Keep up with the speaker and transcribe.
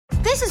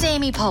This is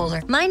Amy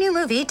Poehler. My new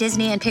movie,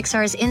 Disney and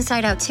Pixar's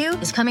Inside Out 2,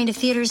 is coming to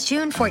theaters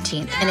June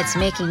 14th, and it's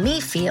making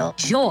me feel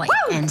joy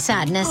and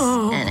sadness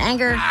and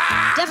anger,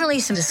 definitely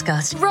some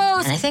disgust, and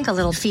I think a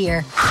little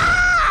fear.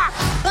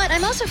 But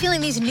I'm also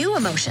feeling these new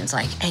emotions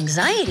like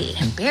anxiety,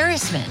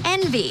 embarrassment,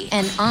 envy,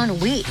 and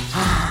ennui.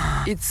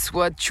 It's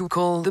what you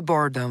call the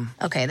boredom.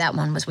 Okay, that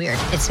one was weird.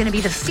 It's going to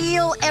be the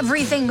feel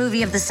everything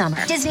movie of the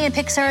summer. Disney and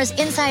Pixar's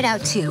Inside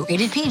Out 2,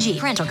 rated PG.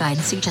 Parental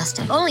guidance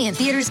suggested. Only in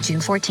theaters June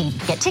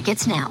 14th. Get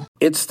tickets now.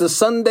 It's the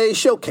Sunday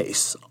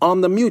Showcase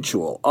on the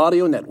Mutual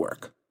Audio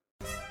Network.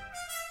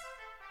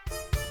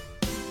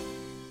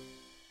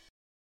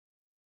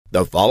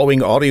 The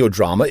following audio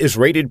drama is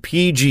rated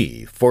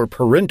PG for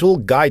parental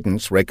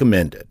guidance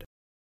recommended.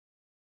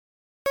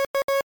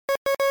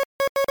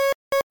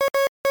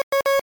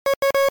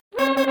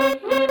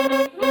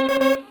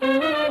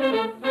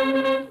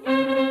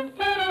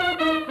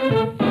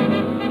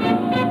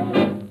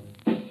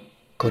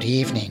 Good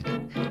evening.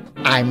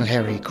 I'm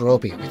Larry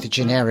Groby with the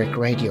Generic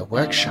Radio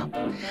Workshop,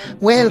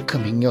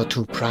 welcoming you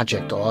to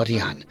Project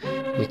Audion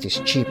with this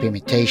cheap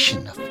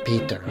imitation of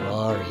Peter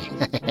Lorre.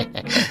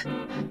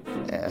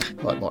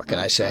 What more can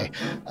I say?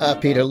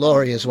 Peter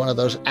Lorre is one of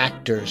those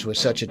actors with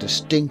such a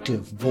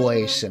distinctive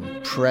voice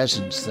and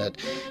presence that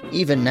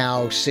even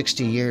now,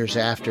 60 years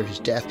after his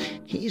death,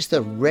 he's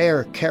the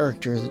rare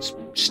character that's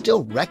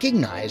still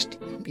recognized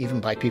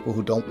even by people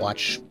who don't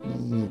watch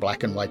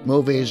black and white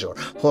movies or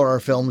horror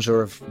films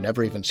or have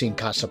never even seen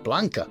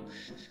Casablanca.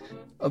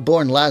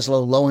 Born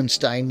Laszlo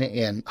Lowenstein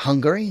in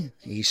Hungary,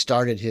 he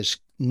started his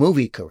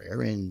movie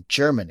career in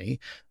Germany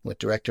with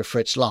director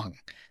Fritz Lang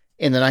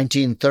in the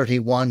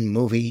 1931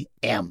 movie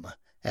M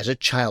as a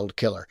child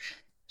killer.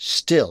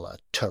 Still a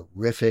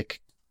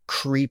terrific,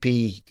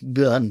 creepy,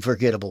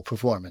 unforgettable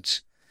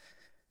performance.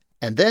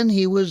 And then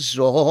he was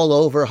all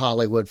over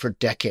Hollywood for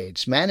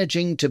decades,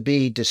 managing to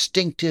be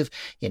distinctive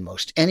in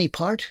most any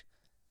part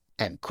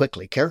and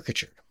quickly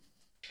caricatured.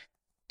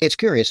 It's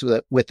curious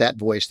that with that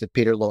voice that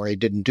Peter Lorre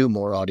didn't do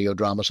more audio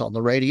dramas on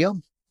the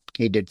radio.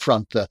 He did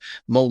front the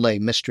Mole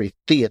Mystery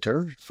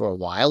Theater for a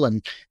while,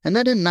 and then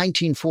in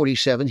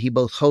 1947 he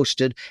both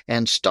hosted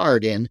and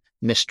starred in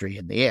Mystery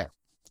in the Air.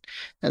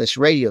 Now, this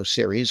radio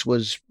series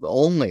was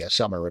only a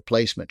summer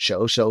replacement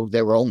show, so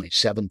there were only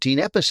 17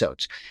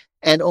 episodes,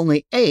 and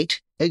only 8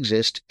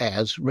 exist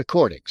as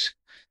recordings.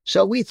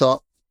 So we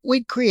thought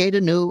we'd create a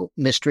new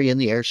Mystery in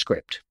the Air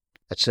script.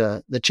 That's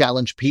the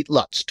challenge Pete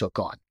Lutz took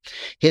on.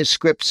 His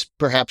script's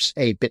perhaps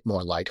a bit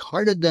more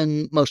lighthearted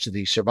than most of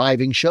these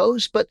surviving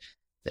shows, but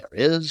there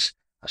is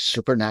a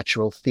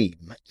supernatural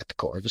theme at the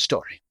core of the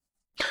story.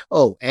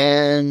 Oh,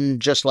 and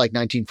just like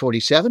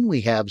 1947,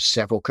 we have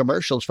several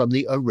commercials from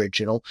the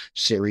original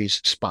series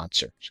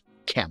sponsors,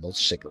 Camel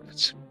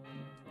Cigarettes.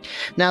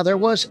 Now, there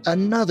was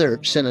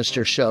another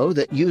sinister show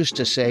that used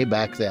to say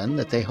back then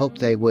that they hoped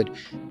they would,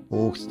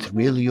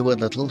 thrill you a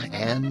little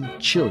and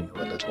chill you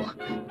a little.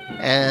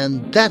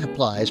 And that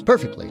applies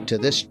perfectly to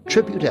this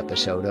tribute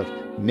episode of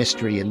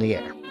Mystery in the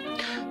Air.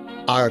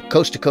 Our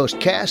coast-to-coast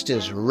cast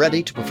is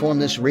ready to perform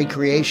this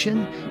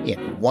recreation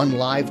in one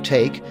live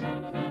take,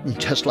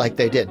 just like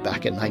they did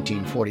back in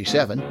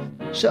 1947.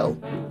 So,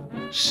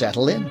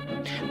 settle in,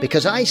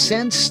 because I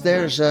sense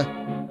there's a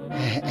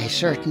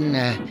certain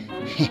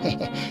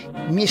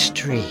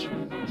mystery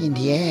in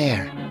the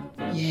air.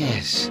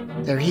 Yes,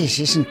 there is,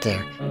 isn't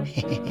there?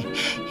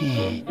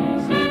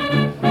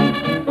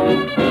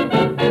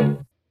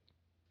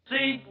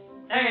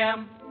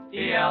 C-A-M-E-L-S.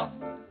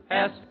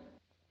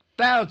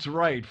 That's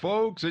right,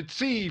 folks. It's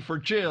C for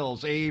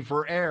chills, A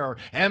for air,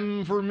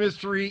 M for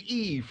mystery,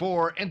 E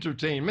for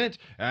entertainment,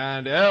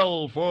 and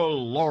L for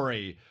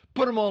Lorry.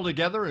 Put them all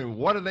together, and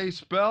what do they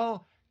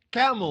spell?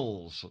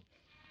 Camels.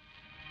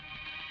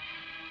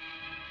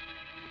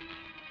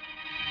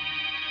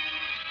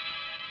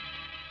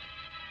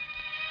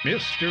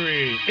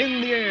 Mystery in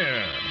the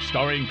Air,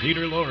 starring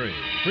Peter Lorre,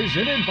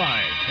 presented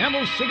by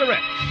Camel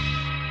Cigarettes.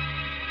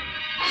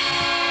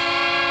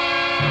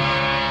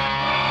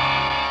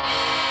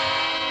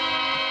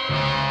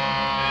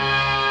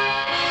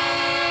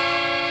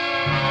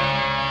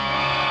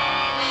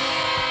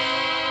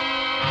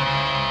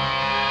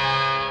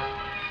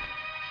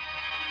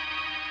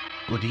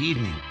 Good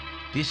evening.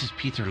 This is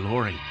Peter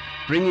Lorre,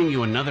 bringing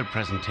you another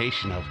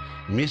presentation of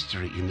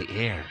Mystery in the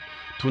Air.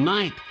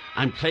 Tonight,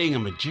 I'm playing a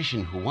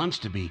magician who wants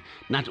to be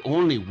not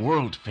only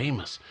world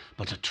famous,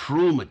 but a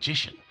true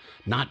magician,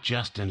 not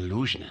just an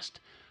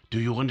illusionist. Do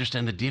you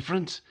understand the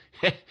difference?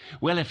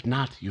 Well, if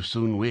not, you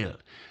soon will.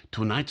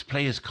 Tonight's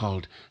play is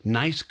called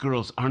Nice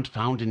Girls Aren't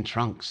Found in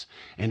Trunks,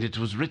 and it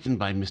was written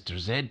by Mr.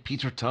 Z.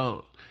 Peter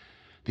Tull.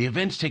 The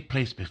events take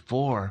place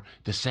before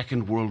the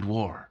Second World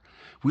War.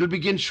 We'll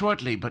begin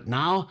shortly, but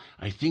now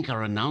I think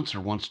our announcer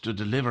wants to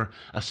deliver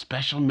a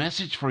special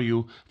message for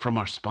you from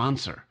our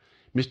sponsor.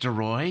 Mr.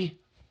 Roy?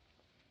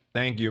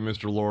 Thank you,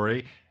 Mr.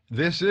 Lorre.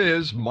 This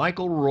is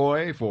Michael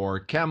Roy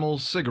for Camel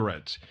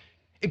Cigarettes.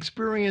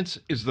 Experience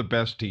is the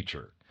best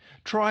teacher.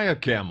 Try a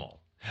Camel.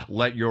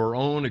 Let your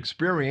own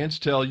experience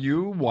tell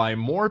you why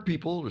more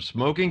people are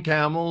smoking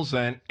Camels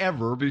than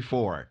ever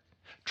before.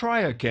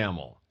 try a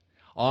camel.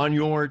 On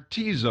your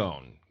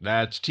T-zone,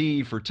 that's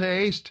T for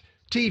taste,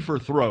 T for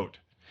throat.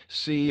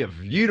 See if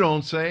you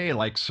don't say,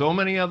 like so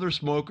many other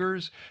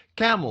smokers,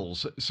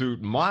 camels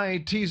suit my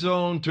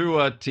T-zone to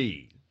a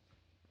T.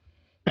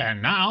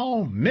 And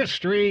now,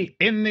 Mystery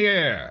in the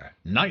Air.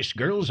 Nice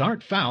Girls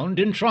Aren't Found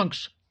in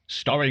Trunks.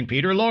 Starring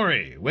Peter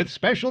Lorre with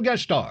special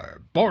guest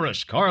star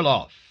Boris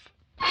Karloff.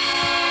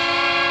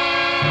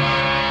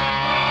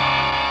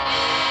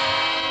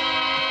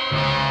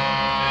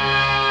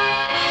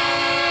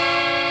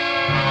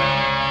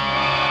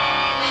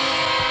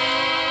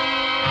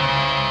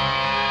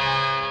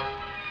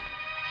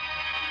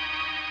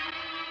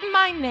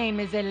 My name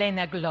is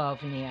Elena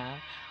Glovnia.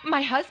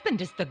 My husband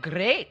is the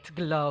great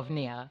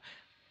Glovnia.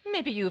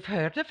 Maybe you've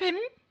heard of him?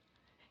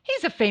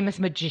 He's a famous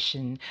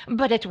magician,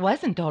 but it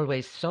wasn't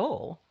always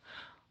so.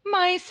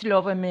 My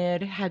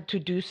Slobomir had to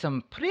do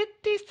some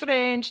pretty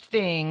strange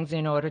things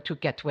in order to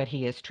get where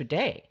he is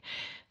today.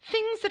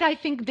 Things that I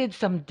think did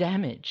some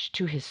damage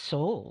to his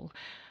soul.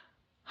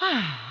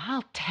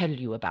 I'll tell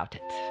you about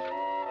it.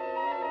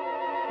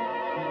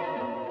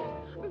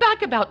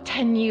 Back about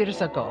 10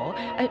 years ago,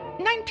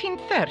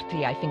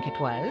 1930 I think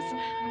it was,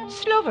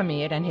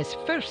 Slobomir and his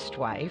first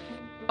wife...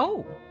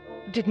 Oh,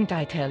 didn't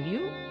I tell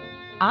you?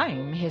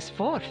 I'm his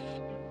fourth.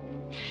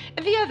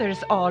 The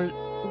others all,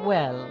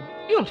 well,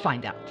 you'll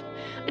find out.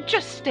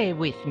 Just stay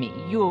with me,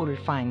 you'll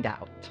find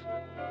out.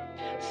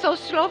 So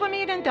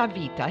Slobomir and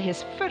Davita,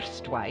 his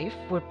first wife,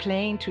 were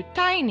playing to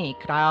tiny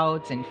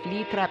crowds in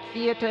flea-trap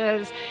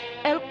theaters,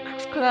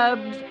 elks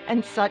clubs,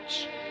 and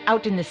such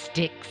out in the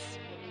sticks.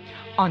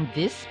 On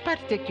this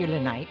particular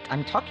night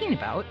I'm talking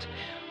about,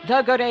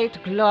 the great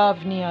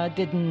Glovnia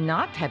did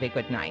not have a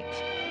good night.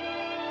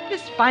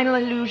 His final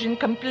illusion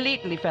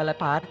completely fell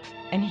apart,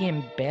 and he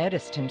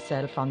embarrassed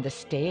himself on the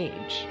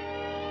stage.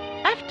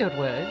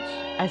 Afterwards,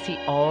 as he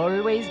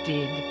always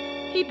did,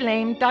 he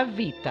blamed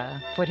Davita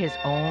for his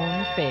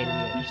own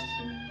failures.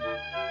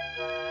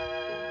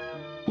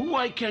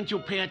 Why can't you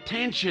pay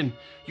attention?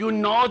 You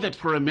know that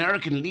for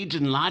American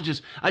Legion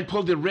lodges, I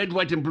pulled the red,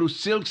 white, and blue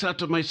silks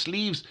out of my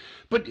sleeves,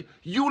 but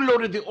you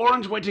loaded the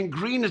orange, white, and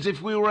green as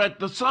if we were at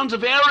the Sons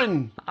of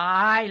Erin.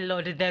 I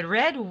loaded the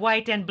red,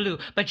 white, and blue,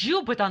 but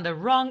you put on the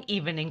wrong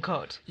evening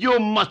coat. You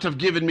must have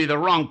given me the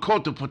wrong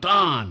coat to put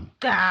on.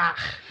 Gah!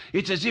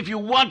 It's as if you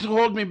want to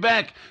hold me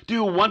back. Do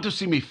you want to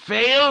see me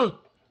fail?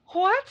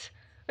 What?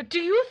 Do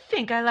you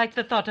think I like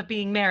the thought of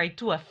being married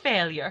to a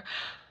failure?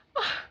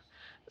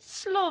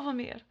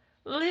 Slobomir,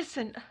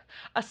 listen,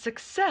 a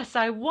success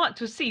I want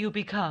to see you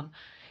become.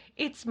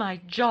 It's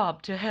my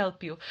job to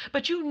help you,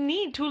 but you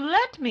need to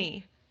let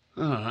me.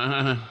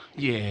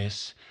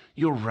 Yes,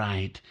 you're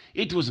right.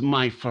 It was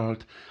my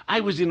fault.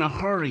 I was in a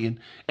hurry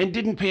and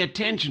didn't pay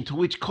attention to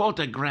which coat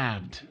I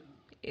grabbed.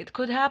 It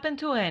could happen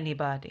to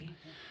anybody.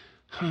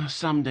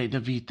 Someday,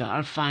 Davita,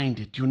 I'll find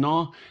it, you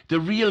know? The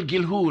real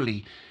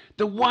Gilhooly.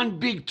 The one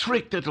big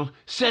trick that'll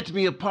set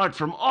me apart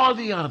from all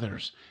the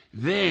others.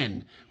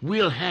 Then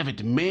we'll have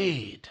it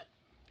made.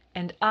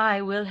 And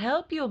I will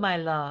help you, my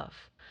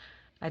love.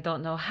 I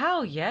don't know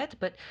how yet,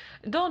 but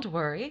don't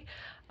worry.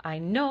 I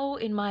know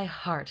in my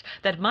heart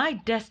that my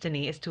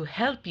destiny is to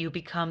help you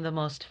become the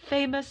most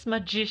famous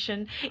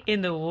magician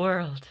in the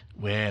world.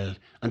 Well,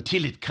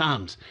 until it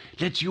comes,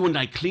 let's you and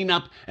I clean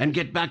up and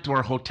get back to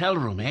our hotel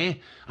room, eh?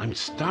 I'm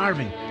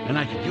starving and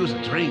I could use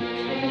a drink.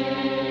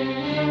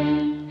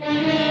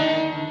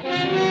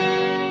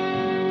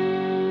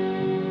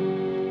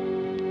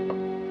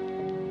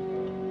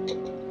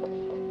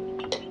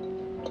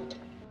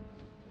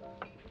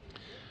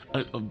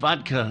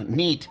 Vodka,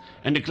 neat,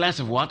 and a glass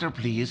of water,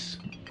 please.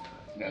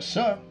 Yes,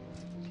 sir.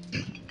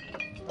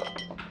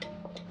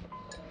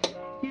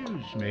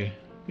 Excuse me,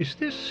 is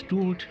this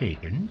stool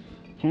taken?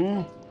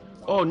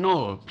 Oh,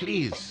 no,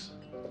 please.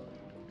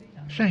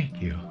 Thank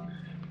you.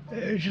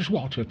 Just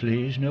water,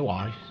 please, no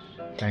ice.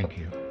 Thank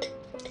you.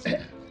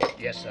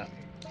 Yes, sir.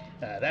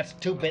 That's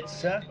 2 bits,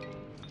 sir.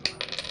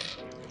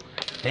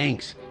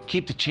 Thanks.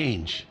 Keep the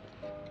change.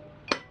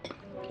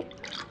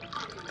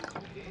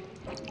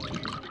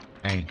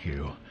 Thank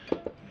you.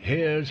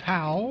 Here's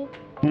how.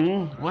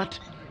 What?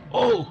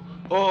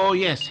 Oh,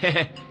 yes.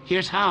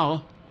 Here's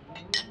how.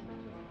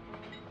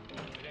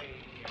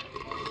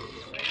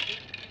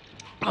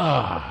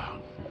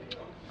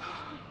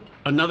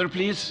 Another,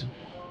 please?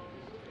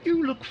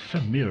 You look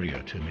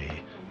familiar to me.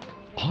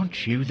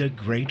 Aren't you the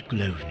great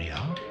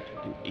Glovnia?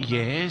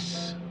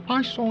 Yes.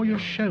 I saw your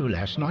show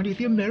last night at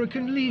the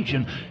American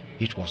Legion.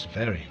 It was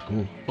very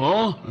good.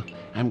 Oh,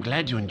 I'm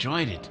glad you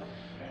enjoyed it.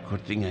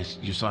 Good thing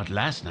you saw it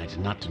last night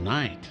and not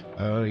tonight.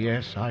 Oh,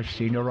 yes, I've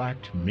seen your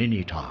act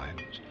many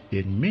times,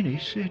 in many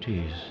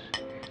cities.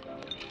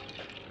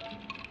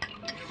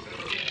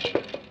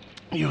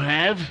 You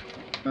have?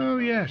 Oh,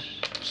 yes.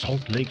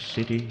 Salt Lake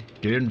City,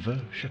 Denver,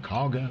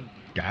 Chicago,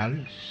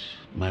 Dallas.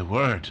 My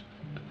word.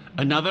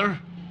 Another?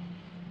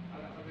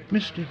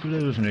 Mr.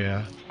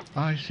 Glovnia,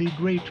 I see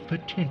great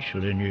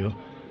potential in you.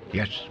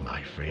 Yes,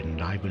 my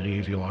friend, I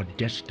believe you are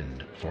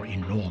destined for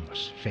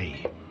enormous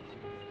fame.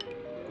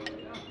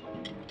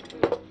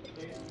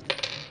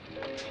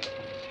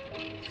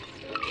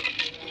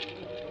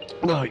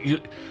 Oh,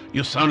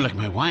 you sound like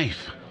my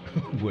wife.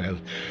 Well,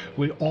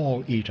 we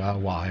all eat our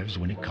wives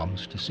when it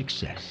comes to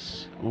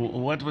success.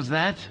 What was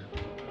that?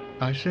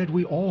 I said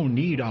we all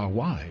need our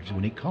wives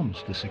when it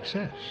comes to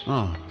success.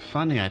 Oh,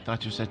 funny. I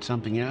thought you said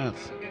something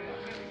else.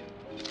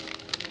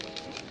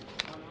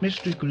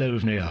 Mr.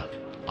 Glovnia,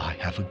 I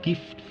have a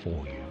gift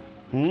for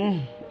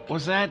you.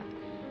 Was that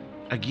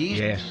a gift?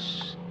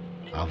 Yes,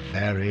 a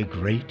very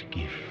great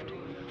gift.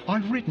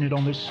 I've written it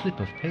on this slip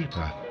of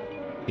paper.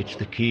 It's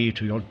the key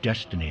to your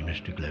destiny,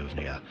 Mr.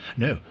 Glovnia.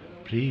 No,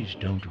 please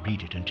don't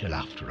read it until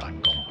after I'm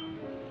gone.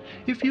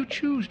 If you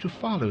choose to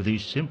follow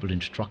these simple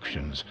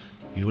instructions,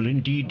 you will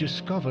indeed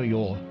discover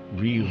your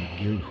real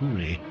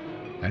Gilhooly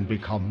and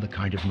become the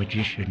kind of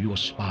magician you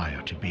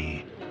aspire to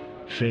be.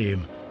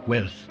 Fame,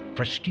 wealth,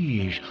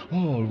 prestige,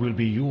 all will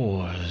be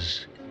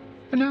yours.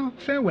 And now,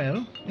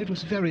 farewell. It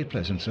was very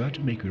pleasant, sir,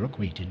 to make your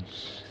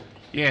acquaintance.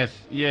 Yes.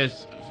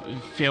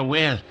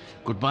 Farewell.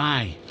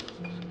 Goodbye.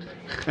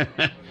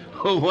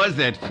 Who was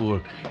that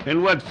fool?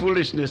 And what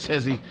foolishness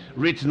has he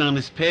written on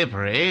this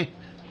paper, eh?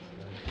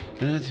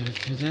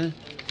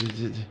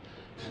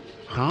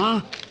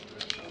 Huh?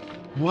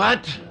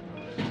 What?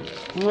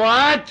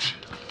 What?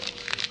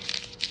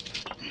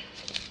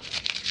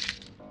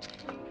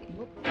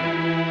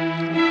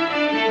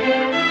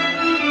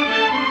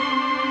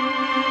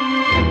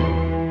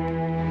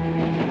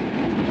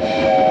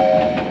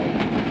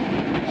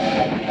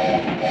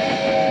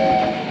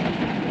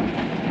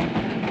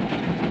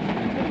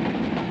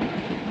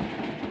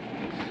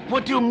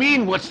 What do you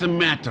mean, what's the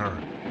matter?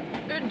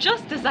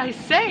 Just as I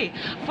say,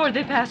 for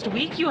the past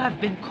week you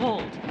have been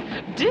cold,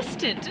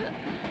 distant.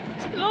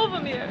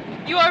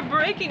 Slobomir, you are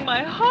breaking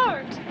my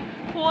heart.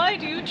 Why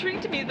do you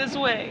treat me this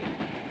way?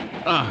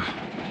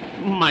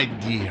 My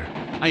dear,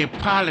 I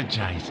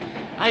apologize.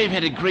 I have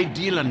had a great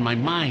deal on my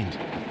mind.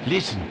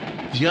 Listen,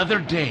 the other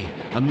day,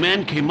 a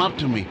man came up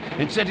to me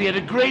and said he had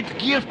a great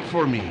gift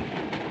for me.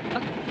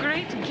 A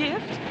great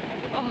gift?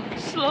 Oh,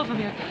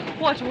 Slobomir,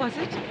 what was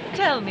it?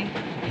 Tell me.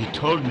 He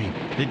told me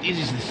that it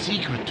is the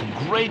secret to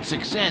great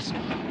success.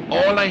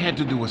 All I had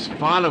to do was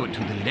follow it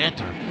to the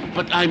letter.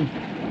 But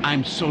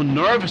I'm so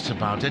nervous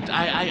about it.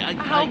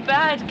 How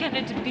bad can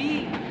it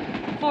be?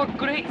 For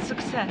great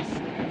success,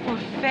 for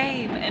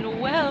fame and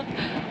wealth,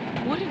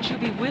 wouldn't you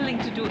be willing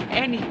to do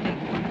anything?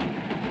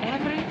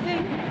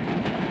 Everything?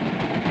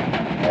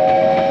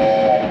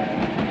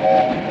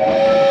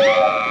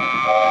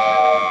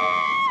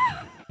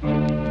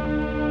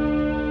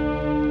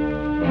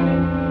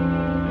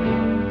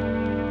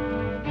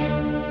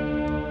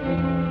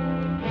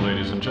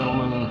 Ladies and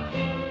gentlemen,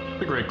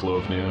 the Great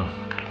Glovnia.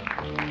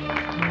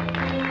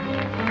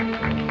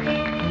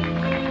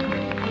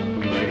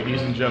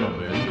 Ladies and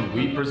gentlemen,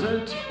 we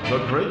present the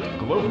Great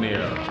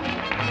Glovnia.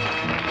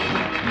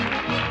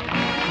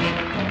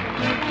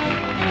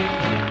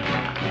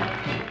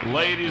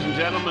 Ladies and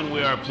gentlemen,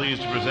 we are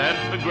pleased to present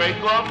the Great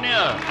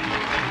Glovnia.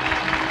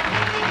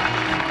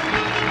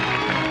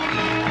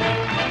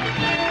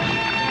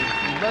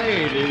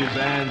 Ladies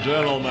and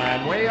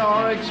gentlemen, we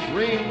are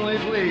extremely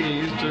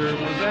pleased to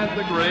present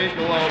the Great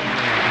Glovnia.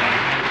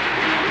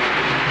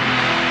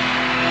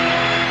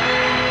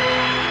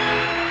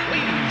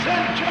 Ladies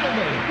and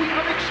gentlemen, we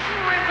are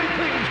extremely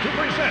pleased to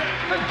present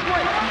the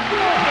Great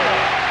Glovnia.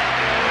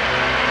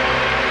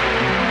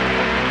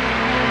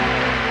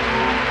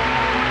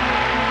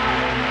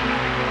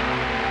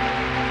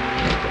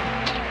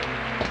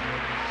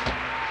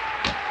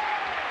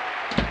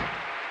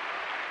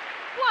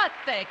 What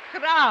a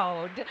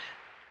crowd!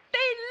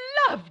 They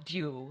loved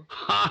you.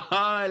 Ha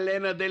ha,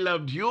 Elena, they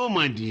loved you,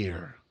 my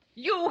dear.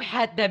 You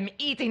had them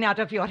eating out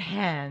of your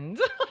hand.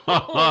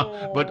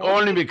 But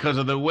only because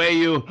of the way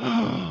you...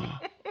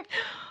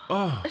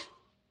 Oh.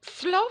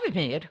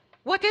 Slobomir,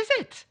 what is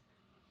it?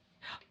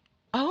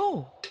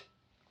 Oh.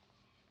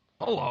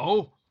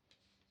 Hello.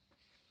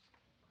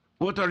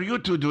 What are you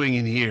two doing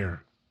in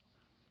here?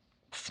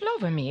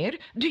 Slobomir,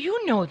 do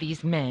you know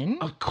these men?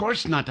 Of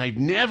course not. I've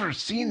never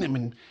seen them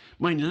in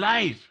my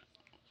life.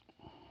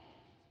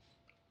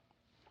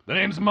 The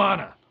name's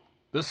Mana.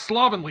 This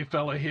slovenly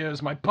fella here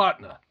is my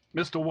partner,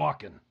 Mr.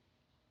 Walken.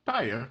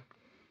 Hiya.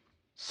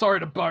 Sorry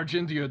to barge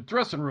into your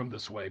dressing room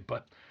this way,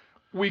 but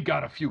we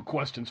got a few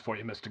questions for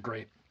you, Mr.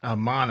 Great.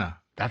 Mana.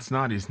 That's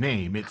not his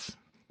name. It's...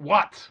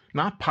 What?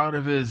 Not part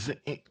of his...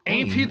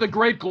 Ain't he the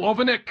Great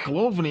Glovenik?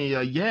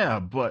 Glovnia, yeah,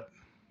 but...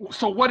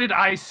 So what did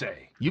I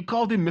say? You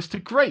called him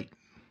Mr. Great.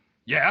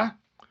 Yeah?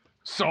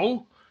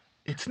 So?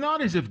 It's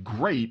not as if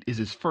Great is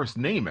his first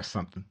name or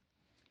something.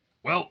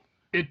 Well,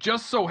 it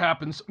just so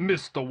happens,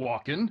 Mr.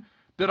 Walken,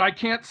 that I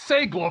can't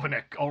say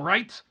Glovenik, all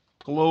right?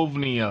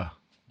 Glovnia.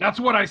 That's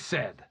what I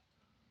said.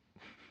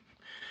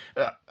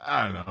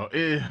 I don't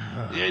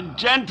know.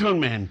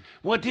 Gentlemen,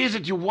 what is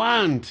it you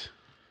want?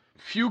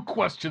 Few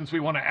questions we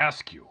want to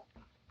ask you.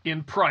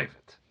 In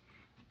private.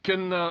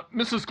 Can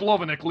Mrs.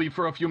 Glovenik leave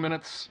for a few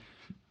minutes?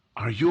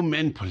 Are you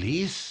men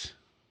police?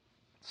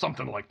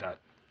 Something like that.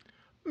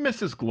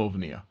 Mrs.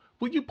 Glovnia,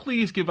 will you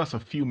please give us a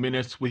few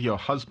minutes with your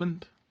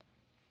husband?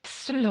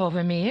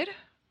 Slobomir?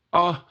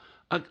 Oh,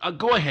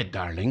 Go ahead,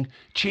 darling.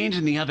 Change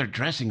in the other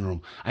dressing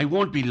room. I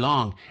won't be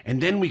long,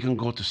 and then we can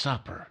go to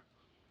supper.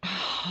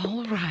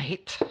 All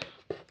right.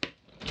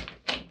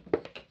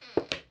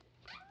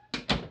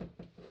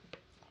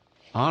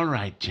 All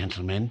right,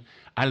 gentlemen.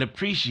 I'll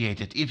appreciate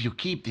it if you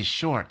keep this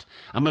short.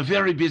 I'm a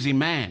very busy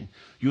man.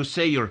 You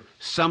say you're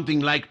something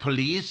like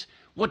police?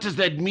 What does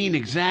that mean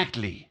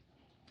exactly?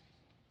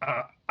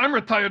 I'm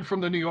retired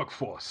from the New York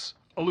force,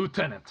 a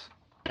lieutenant.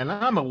 And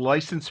I'm a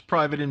licensed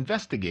private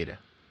investigator.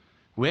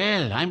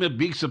 Well, I'm a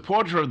big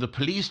supporter of the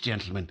police,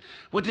 gentlemen.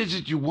 What is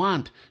it you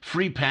want?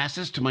 Free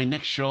passes to my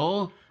next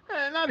show?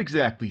 Not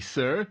exactly,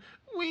 sir.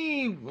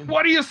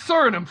 What are you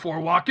sirring him for,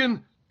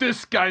 Walken?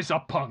 This guy's a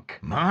punk.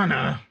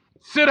 Mana.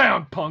 Sit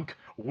down, punk.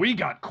 We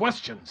got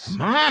questions.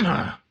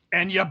 Mana.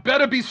 And you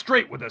better be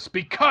straight with us,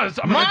 because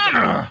I'm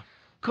Mana!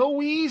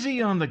 Go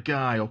easy on the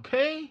guy,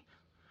 okay?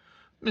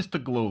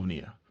 Mr.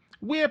 Glovnia,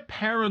 we're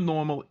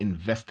paranormal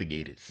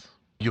investigators.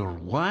 You're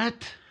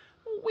what?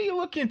 We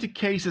look into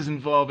cases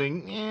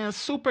involving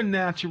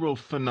supernatural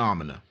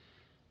phenomena.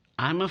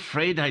 I'm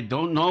afraid I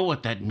don't know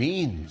what that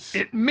means.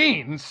 It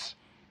means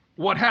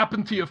what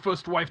happened to your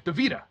first wife,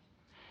 Davida,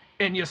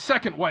 and your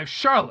second wife,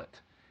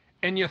 Charlotte,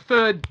 and your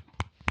third...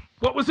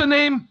 What was her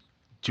name?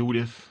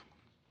 Judith.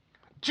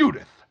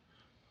 Judith.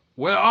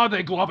 Where are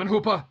they,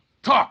 Glovenhooper?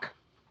 Talk!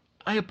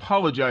 I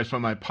apologize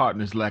for my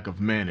partner's lack of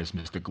manners,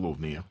 Mr.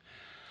 Glovnia.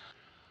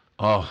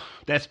 Oh,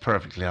 that's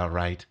perfectly all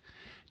right.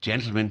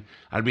 Gentlemen,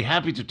 I'll be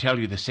happy to tell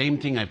you the same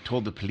thing I've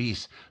told the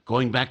police,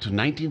 going back to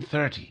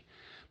 1930.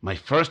 My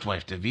first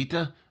wife,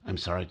 Davita, I'm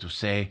sorry to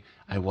say,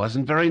 I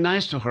wasn't very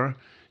nice to her.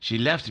 She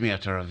left me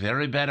after a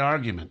very bad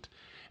argument.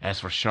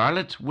 As for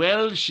Charlotte,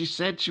 well, she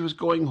said she was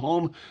going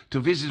home to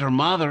visit her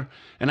mother,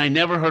 and I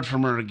never heard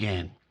from her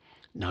again.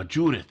 Now,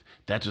 Judith,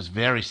 that was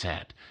very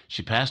sad.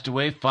 She passed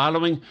away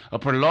following a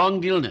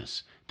prolonged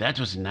illness. That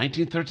was in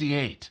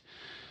 1938.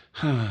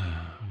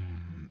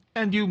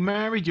 And you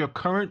married your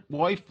current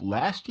wife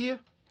last year?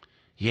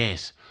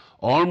 Yes,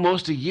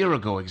 almost a year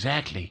ago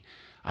exactly.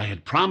 I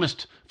had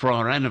promised for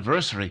our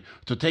anniversary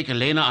to take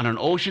Elena on an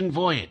ocean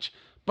voyage.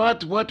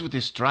 But what with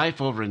the strife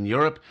over in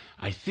Europe,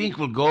 I think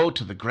we'll go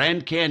to the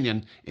Grand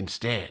Canyon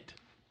instead.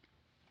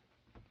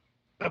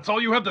 That's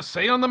all you have to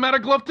say on the matter,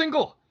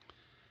 Glovetingle?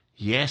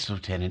 Yes,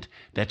 Lieutenant,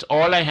 that's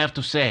all I have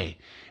to say.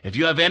 If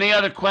you have any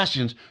other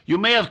questions, you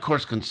may of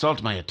course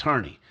consult my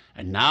attorney.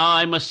 And now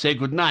I must say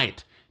good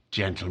night,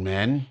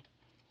 gentlemen.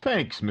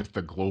 Thanks,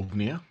 Mr.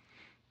 Glovnia.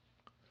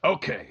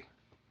 Okay.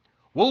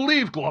 We'll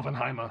leave,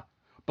 Glovenheimer.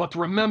 But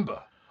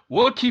remember,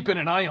 we're keeping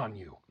an eye on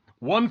you.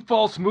 One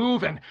false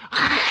move and...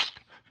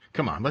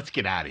 Come on, let's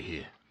get out of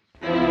here.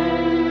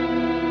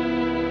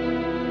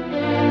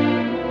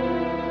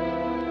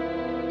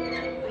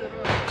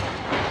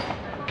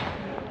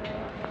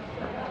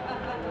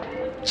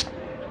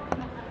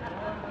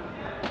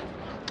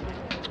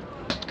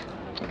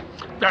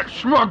 That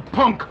smug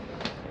punk!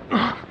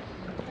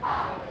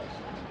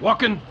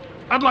 Walken,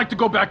 I'd like to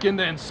go back in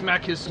there and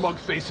smack his smug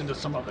face into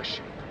some other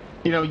shape.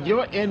 You know,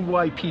 your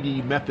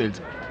NYPD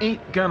methods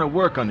ain't gonna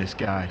work on this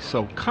guy,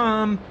 so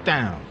calm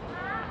down.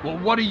 Well,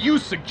 what do you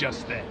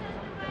suggest then?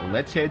 Well,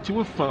 let's head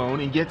to a phone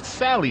and get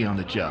Sally on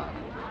the job.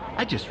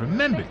 I just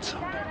remembered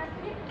something.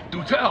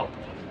 Do tell.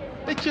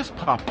 It just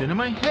popped into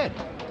my head.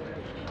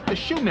 The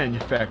shoe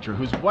manufacturer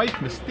whose wife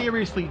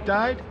mysteriously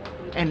died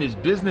and his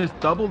business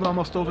doubled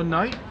almost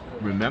overnight,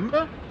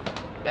 remember?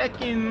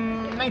 Back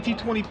in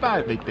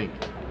 1925, I think.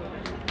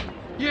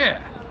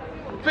 Yeah,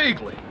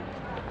 vaguely.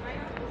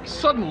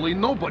 Suddenly,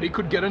 nobody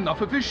could get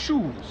enough of his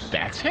shoes.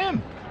 That's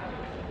him.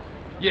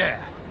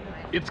 Yeah,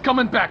 it's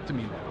coming back to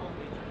me now.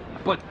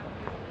 But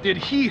did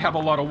he have a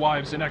lot of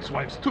wives and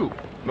ex-wives too?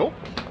 Nope.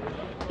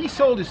 He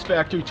sold his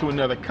factory to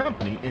another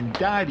company and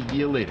died a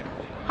year later.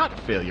 Heart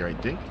failure, I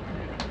think.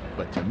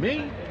 But to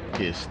me,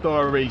 his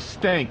story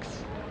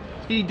stinks.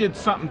 He did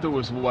something to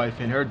his wife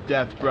and her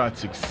death brought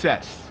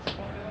success.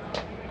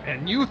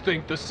 And you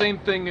think the same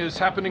thing is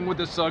happening with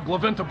this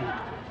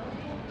Glaventaboot?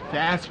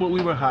 That's what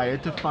we were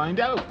hired to find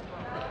out.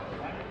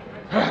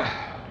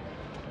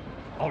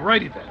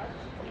 Alrighty then.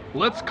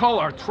 Let's call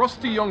our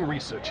trusty young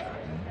researcher.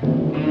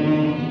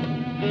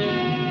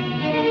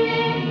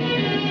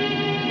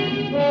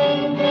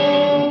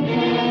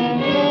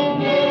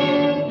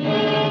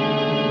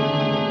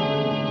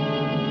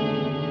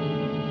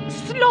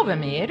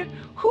 Slowomir,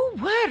 who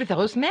were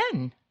those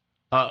men?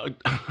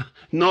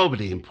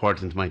 Nobody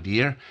important, my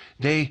dear.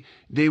 They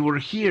were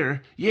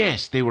here.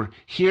 Yes, they were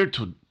here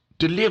to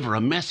deliver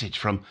a message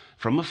from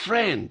a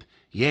friend.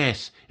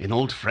 Yes, an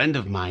old friend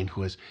of mine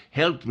who has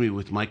helped me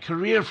with my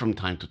career from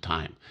time to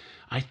time.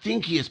 I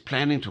think he is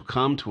planning to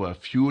come to a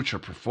future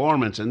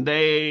performance, and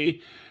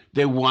they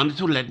wanted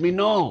to let me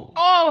know.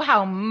 Oh,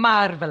 how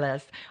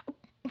marvelous.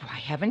 Why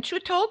haven't you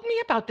told me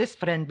about this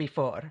friend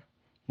before?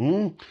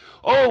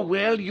 Oh,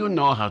 well, you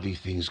know how these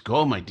things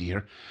go, my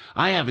dear.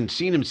 I haven't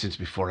seen him since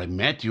before I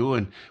met you,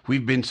 and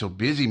we've been so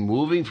busy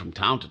moving from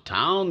town to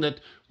town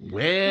that,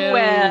 well...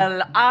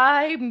 Well,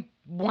 I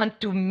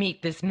want to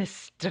meet this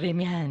mystery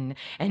man,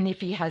 and if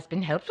he has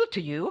been helpful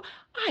to you,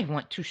 I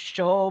want to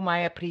show my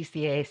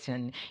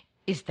appreciation.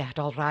 Is that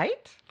all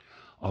right?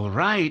 All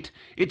right.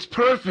 It's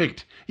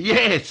perfect.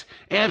 Yes,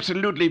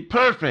 absolutely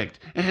perfect.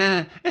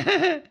 A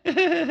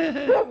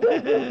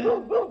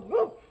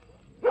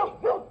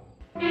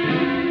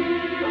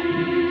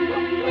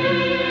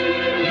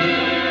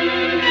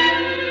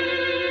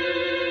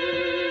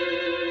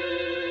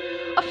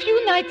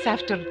few nights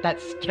after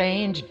that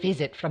strange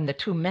visit from the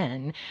two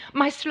men,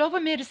 my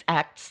Slovomir's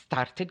act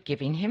started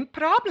giving him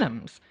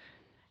problems.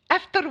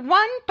 After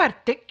one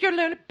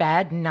particular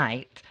bad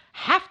night,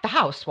 half the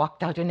house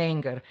walked out in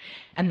anger,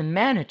 and the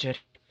manager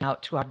came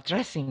out to our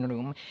dressing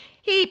room.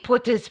 He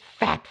put his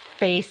fat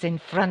face in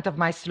front of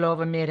my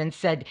Slovomir and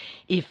said,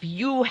 "If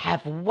you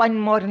have one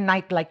more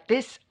night like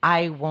this,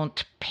 I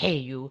won't pay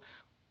you."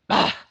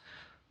 Bah!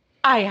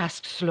 I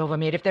asked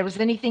Slovomir if there was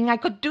anything I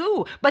could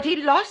do, but he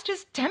lost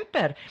his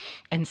temper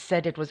and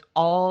said it was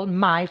all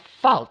my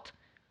fault.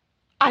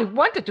 I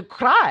wanted to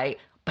cry,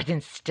 but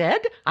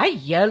instead I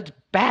yelled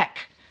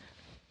back.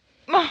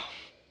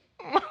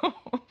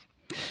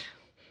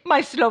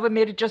 My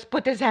Slovomir just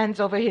put his hands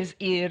over his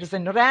ears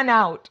and ran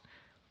out.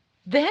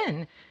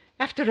 Then,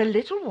 after a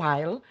little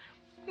while,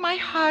 my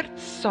heart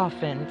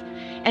softened,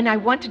 and I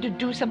wanted to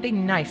do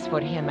something nice for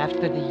him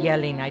after the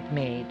yelling I'd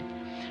made.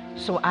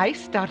 So I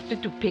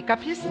started to pick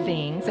up his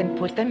things and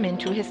put them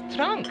into his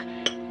trunk.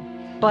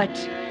 But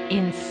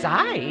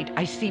inside,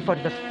 I see for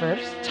the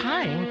first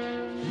time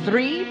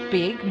 3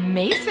 big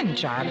mason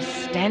jars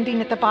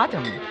standing at the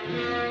bottom.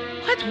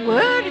 What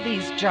were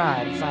these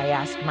jars, I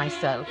asked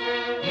myself,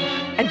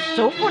 and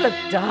so full of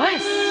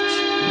dust?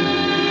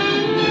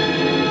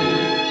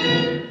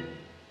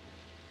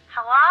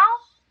 Hello?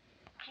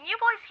 Can you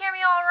boys hear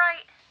me all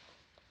right?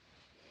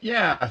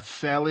 Yeah,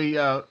 Sally,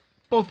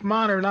 both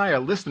Mona and I are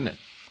listening.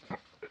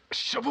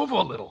 Shove over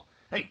a little.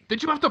 Hey,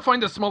 did you have to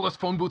find the smallest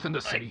phone booth in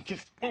the city?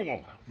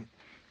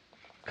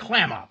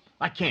 Clam up.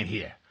 I can't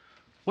hear.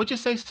 What'd you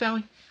say,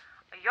 Sally?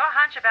 Your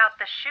hunch about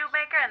the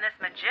shoemaker and this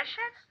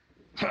magician?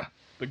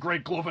 The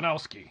great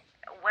Glowanowski.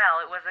 Well,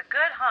 it was a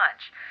good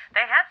hunch.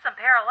 They had some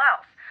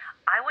parallels.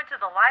 I went to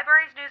the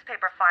library's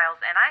newspaper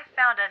files and I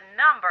found a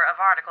number of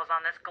articles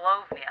on this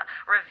Glovnia,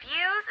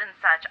 reviews and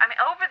such. I mean,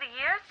 over the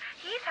years,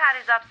 he's had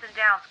his ups and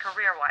downs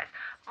career-wise,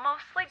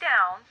 mostly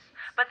downs.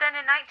 But then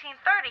in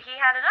 1930, he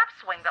had an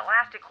upswing that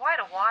lasted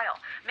quite a while,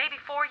 maybe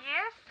 4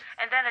 years,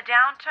 and then a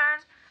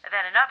downturn,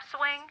 then an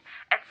upswing,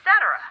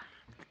 etc.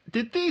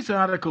 Did these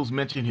articles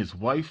mention his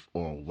wife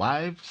or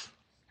wives?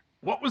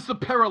 What was the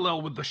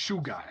parallel with the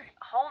shoe guy?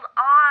 Hold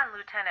on,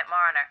 Lieutenant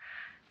Marner.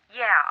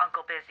 Yeah,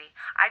 Uncle Busy.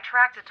 I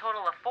tracked a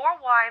total of 4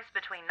 wives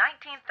between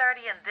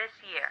 1930 and this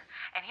year.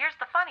 And here's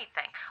the funny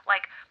thing.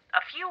 Like,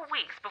 a few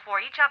weeks before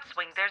each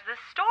upswing, there's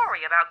this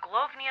story about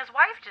Glovnia's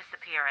wife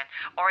disappearing.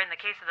 Or in the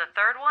case of the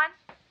third one,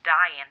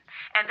 dying.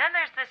 And then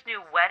there's this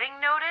new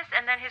wedding notice,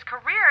 and then his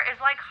career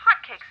is like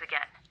hotcakes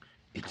again.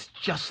 It's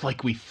just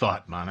like we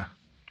thought, Mona.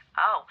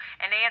 Oh,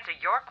 and to answer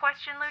your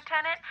question,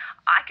 Lieutenant,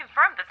 I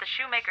confirmed that the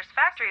shoemaker's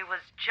factory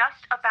was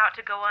just about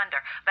to go under.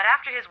 But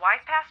after his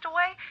wife passed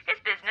away, his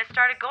business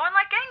started going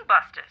like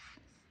gangbusters.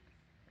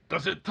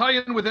 Does it tie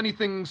in with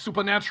anything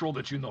supernatural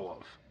that you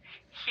know of?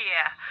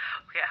 Yeah.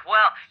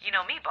 Well, you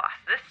know me, boss.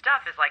 This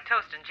stuff is like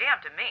toast and jam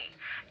to me.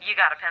 You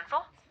got a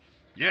pencil?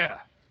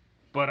 Yeah,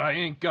 but I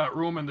ain't got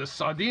room in this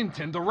sardine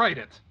tin to write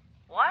it.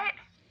 What?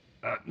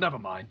 Never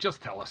mind. Just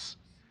tell us.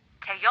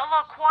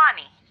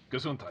 Teoloquani.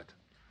 Gesundheit.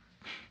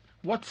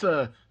 What's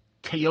a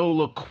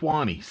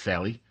Teoloquani,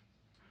 Sally?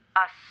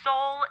 A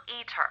soul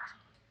eater.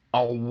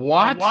 A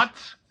what?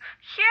 What?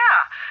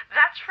 Yeah,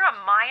 that's from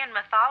Mayan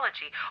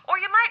mythology. Or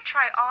you might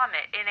try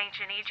Amit in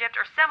ancient Egypt,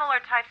 or similar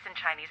types in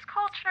Chinese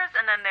cultures,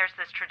 and then there's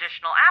this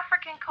traditional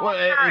African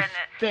culture,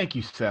 Thank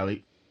you,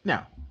 Sally.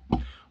 Now,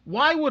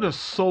 why would a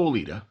soul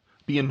eater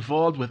be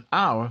involved with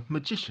our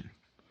magician?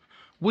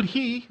 Would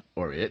he,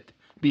 or it,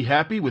 be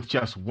happy with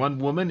just one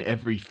woman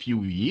every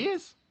few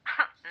years?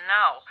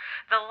 No.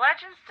 The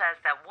legend says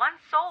that one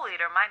soul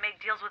eater might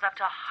make deals with up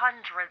to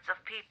hundreds of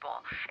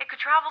people. It could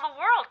travel the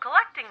world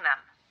collecting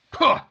them.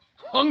 Puh!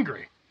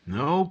 Hungry.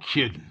 No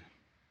kidding.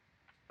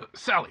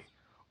 Sally,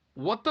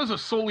 what does a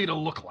soul eater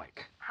look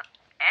like?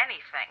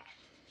 Anything.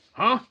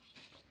 Huh?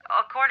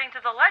 According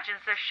to the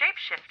legends, they're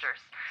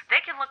shapeshifters.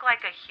 They can look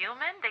like a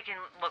human, they can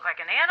look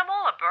like an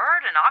animal, a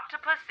bird, an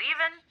octopus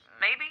even,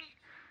 maybe.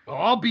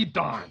 I'll be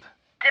darned.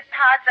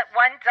 Deposit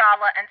 $1.35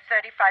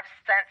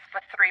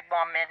 for 3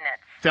 more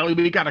minutes. Sally,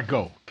 we gotta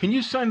go. Can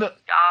you send the...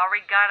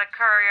 Already got a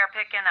courier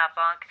picking up,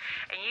 Unc.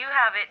 And you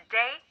have it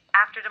day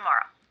after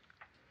tomorrow.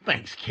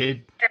 Thanks,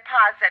 kid.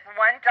 Deposit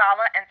 $1.35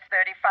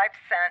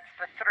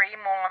 for 3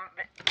 more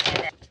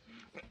minutes.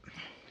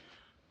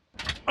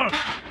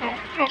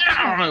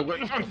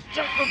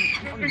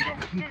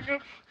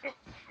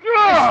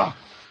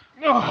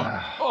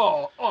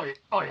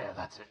 Oh, yeah,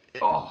 that's it.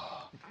 Oh.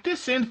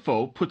 This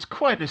info puts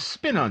quite a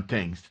spin on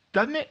things,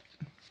 doesn't it?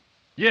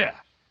 Yeah.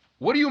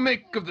 What do you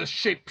make of the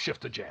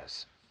shapeshifter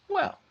jazz?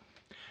 Well,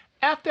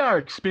 after our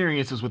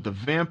experiences with the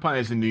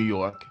vampires in New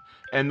York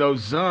and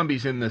those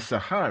zombies in the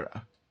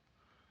Sahara,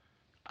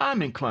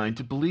 I'm inclined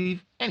to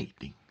believe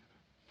anything.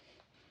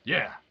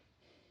 Yeah.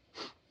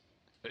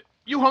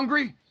 You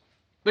hungry?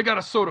 They got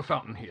a soda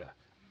fountain here.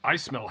 I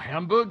smell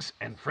hamburgers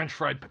and French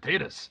fried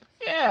potatoes.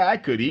 Yeah, I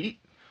could eat.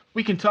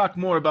 We can talk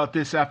more about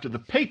this after the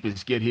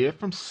papers get here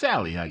from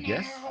Sally, I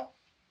guess.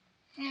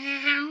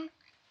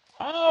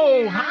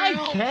 Oh, hi,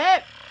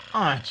 cat.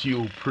 Aren't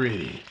you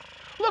pretty?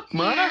 Look,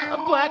 Mana,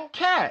 a black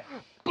cat.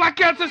 Black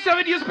cats are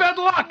 7 years bad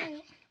luck.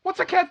 What's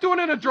a cat doing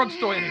in a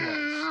drugstore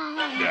anyways?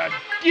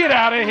 Get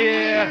out of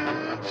here.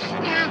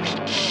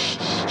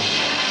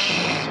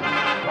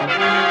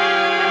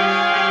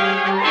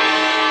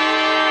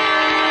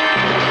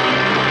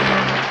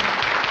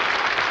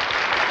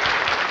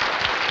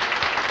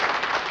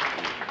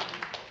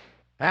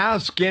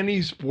 Ask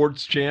any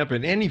sports champ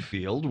in any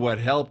field what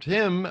helped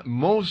him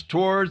most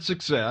toward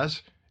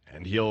success,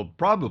 and he'll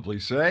probably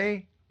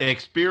say,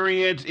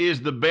 experience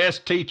is the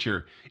best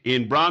teacher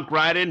in bronc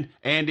riding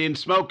and in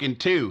smoking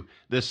too.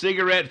 The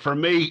cigarette for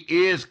me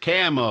is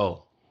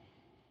Camel.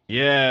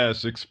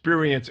 Yes,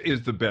 experience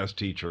is the best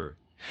teacher.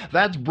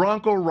 That's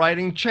Bronco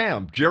riding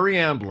champ Jerry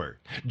Ambler.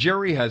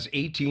 Jerry has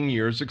 18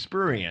 years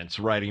experience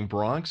riding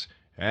broncs,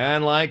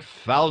 and like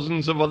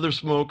thousands of other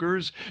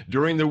smokers,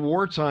 during the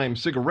wartime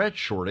cigarette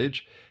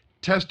shortage,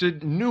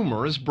 tested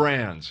numerous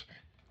brands.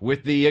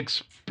 With the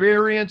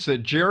experience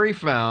that Jerry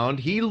found,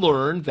 he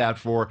learned that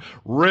for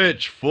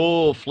rich,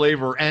 full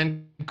flavor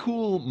and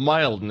cool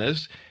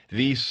mildness,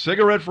 the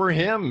cigarette for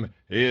him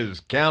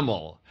is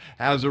Camel.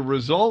 As a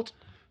result,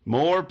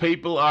 more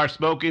people are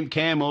smoking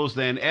Camels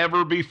than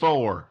ever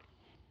before.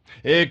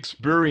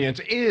 Experience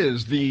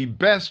is the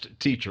best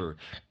teacher.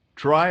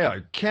 Try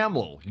a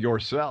Camel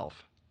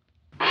yourself.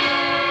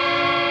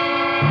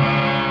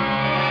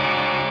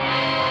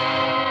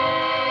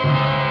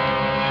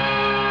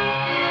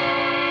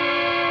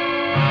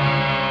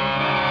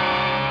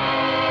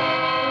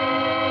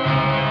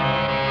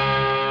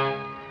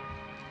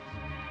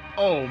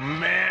 Oh,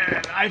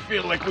 man, I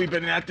feel like we've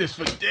been at this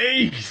for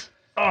days.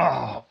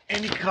 Oh,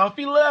 any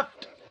coffee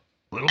left?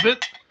 A little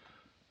bit.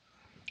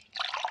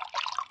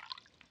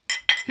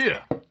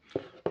 Here.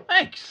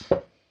 Thanks.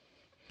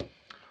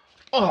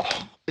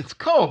 Oh, it's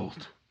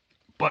cold.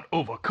 But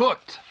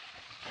overcooked.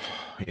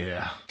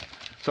 Yeah,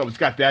 so it's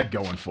got that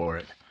going for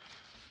it.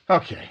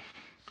 Okay,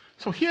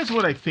 so here's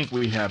what I think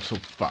we have so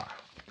far.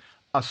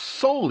 A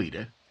soul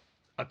eater.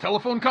 A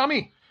telephone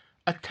commie?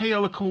 A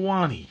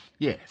Teolokawani,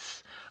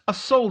 yes. A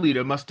soul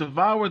eater must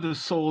devour the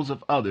souls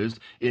of others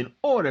in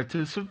order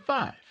to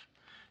survive.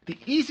 The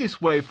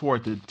easiest way for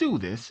it to do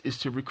this is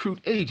to recruit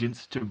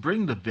agents to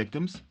bring the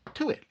victims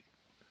to it.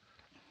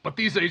 But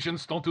these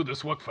agents don't do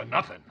this work for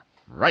nothing.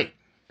 Right.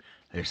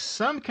 There's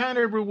some kind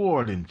of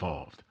reward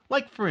involved.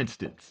 Like, for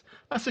instance,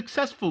 a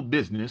successful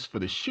business for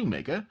the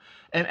shoemaker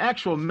and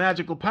actual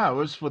magical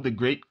powers for the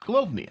great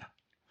Glovnia.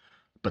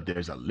 But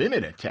there's a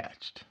limit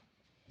attached.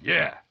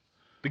 Yeah.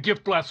 The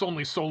gift lasts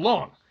only so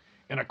long.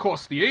 And of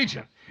course the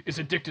agent is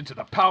addicted to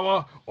the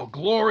power or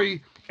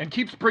glory and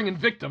keeps bringing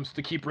victims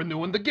to keep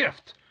renewing the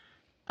gift.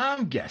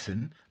 I'm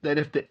guessing that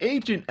if the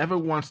agent ever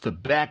wants to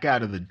back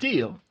out of the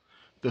deal,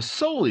 the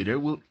soul eater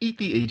will eat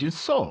the agent's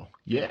soul,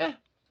 yeah?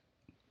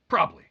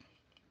 Probably.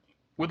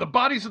 Were the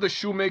bodies of the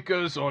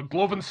shoemakers or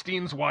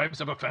Glovenstein's wives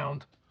ever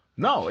found?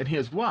 No, and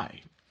here's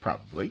why,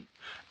 probably.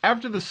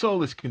 After the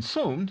soul is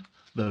consumed,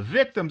 the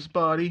victim's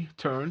body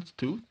turns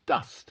to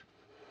dust.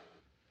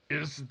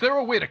 Is there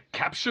a way to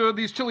capture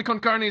these chili con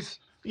carnes?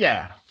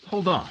 Yeah,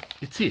 hold on.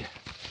 It's here.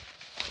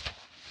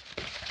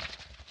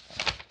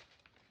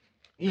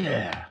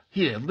 Yeah,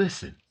 here,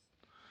 listen.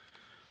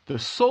 The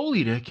soul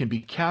eater can be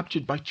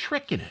captured by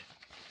tricking it.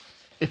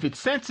 If it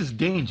senses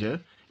danger,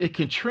 it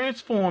can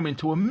transform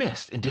into a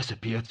mist and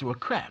disappear through a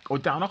crack or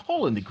down a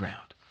hole in the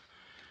ground.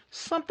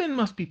 Something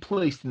must be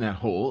placed in that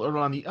hole or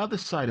on the other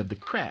side of the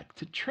crack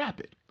to trap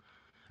it.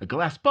 A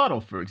glass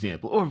bottle, for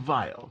example, or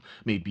vial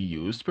may be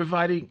used,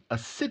 providing a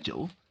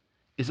sigil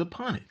is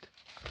upon it.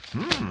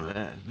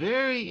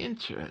 Very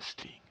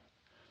interesting.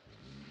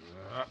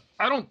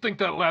 I don't think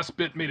that last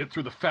bit made it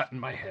through the fat in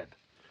my head.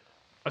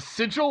 A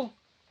sigil?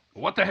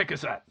 What the heck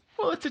is that?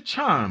 Well, it's a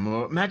charm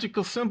or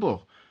magical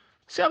symbol.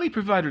 Sally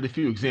provided a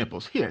few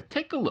examples. Here,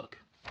 take a look.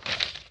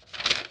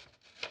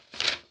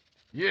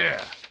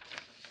 Yeah.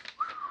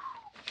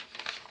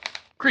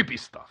 Creepy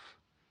stuff.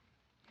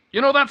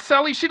 You know that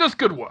Sally? She does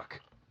good work.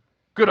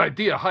 Good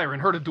idea hiring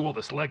her to do all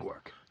this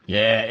legwork.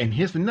 Yeah, and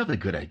here's another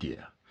good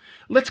idea.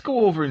 Let's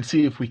go over and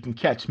see if we can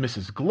catch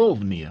Mrs.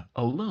 Glovnia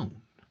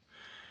alone.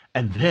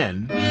 And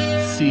then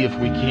see if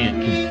we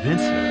can't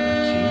convince her to...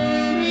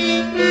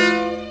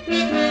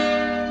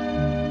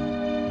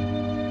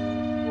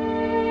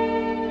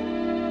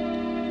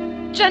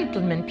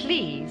 Gentlemen,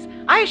 please.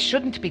 I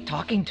shouldn't be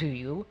talking to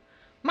you.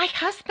 My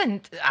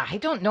husband, I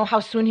don't know how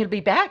soon he'll be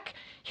back.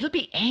 He'll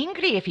be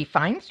angry if he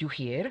finds you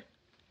here.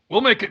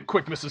 We'll make it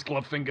quick, Mrs.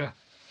 Glovefinger.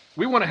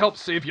 We want to help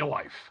save your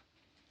life.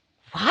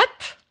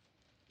 What?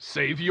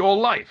 Save your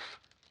life.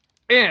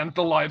 And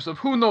the lives of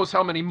who knows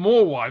how many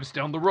more wives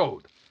down the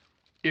road.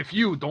 If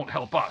you don't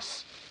help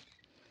us.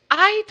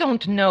 I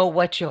don't know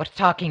what you're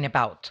talking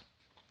about.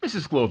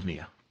 Mrs.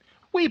 Glovnia,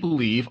 we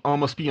believe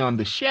almost beyond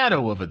the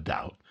shadow of a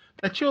doubt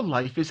that your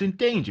life is in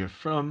danger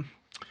from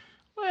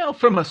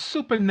a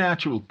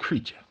supernatural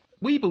creature.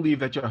 We believe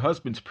that your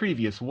husband's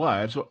previous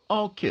wives were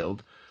all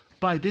killed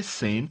by this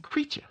same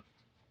creature.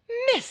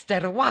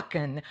 Mr.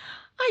 Wacken,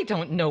 I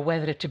don't know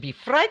whether to be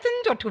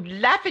frightened or to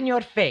laugh in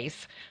your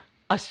face.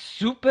 A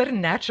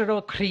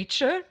supernatural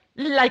creature?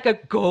 Like a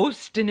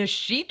ghost in a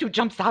sheet who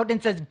jumps out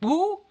and says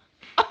boo?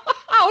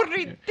 How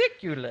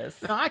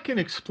ridiculous. Now, I can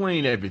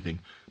explain everything,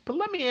 but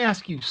let me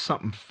ask you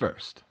something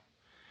first.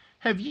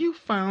 Have you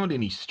found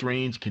any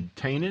strange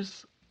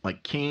containers,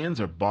 like cans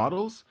or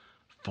bottles,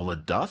 full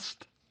of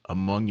dust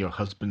among your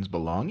husband's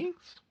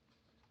belongings?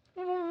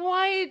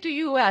 Why do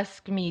you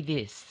ask me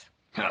this?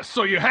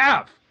 So you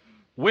have.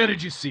 Where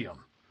did you see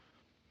him?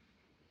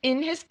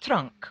 In his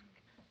trunk,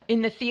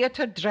 in the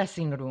theater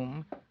dressing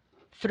room.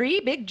 3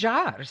 big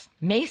jars,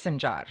 mason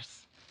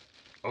jars.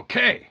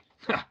 Okay.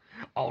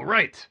 All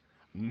right.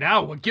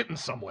 Now we're getting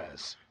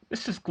somewheres.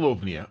 Mrs.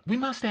 Glovnia, we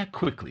must act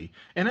quickly,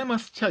 and I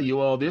must tell you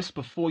all this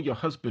before your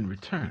husband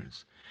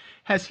returns.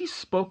 Has he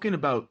spoken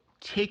about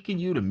taking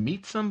you to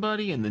meet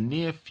somebody in the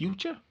near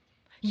future?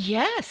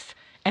 Yes,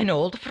 an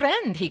old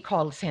friend, he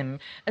calls him.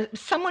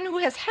 Someone who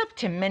has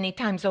helped him many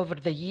times over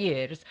the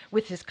years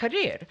with his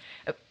career.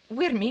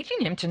 We're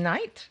meeting him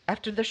tonight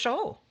after the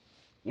show.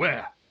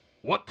 Where?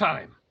 What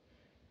time?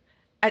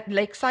 At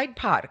Lakeside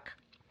Park,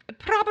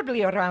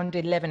 probably around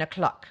 11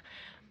 o'clock.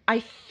 I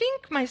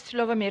think my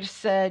Slawomir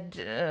said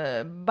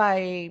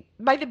by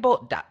the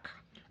boat dock.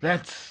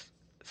 That's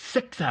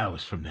 6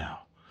 hours from now.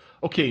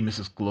 Okay,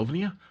 Mrs.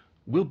 Glovnia,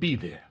 we'll be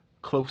there,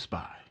 close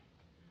by.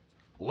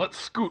 Let's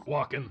scoot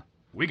walking.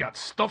 We got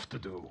stuff to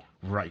do.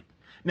 Right.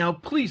 Now,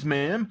 please,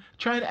 ma'am,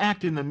 try to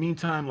act in the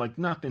meantime like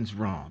nothing's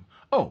wrong.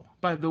 Oh,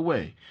 by the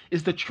way,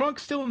 is the trunk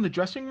still in the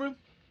dressing room?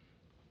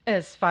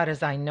 As far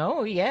as I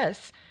know,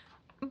 yes.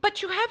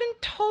 But you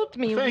haven't told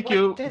me Thank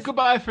you.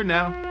 Goodbye for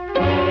now.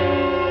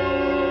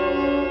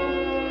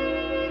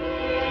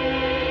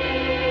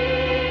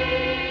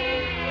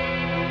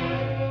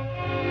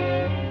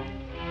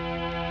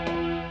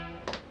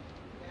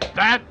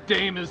 That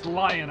dame is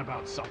lying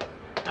about something.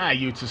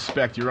 You'd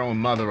suspect your own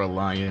mother a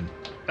lying.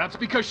 That's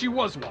because she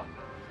was one.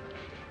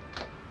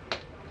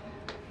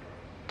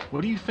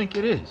 What do you think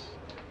it is?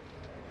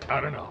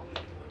 I don't know.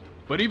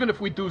 But even if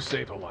we do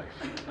save her life,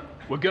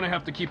 we're gonna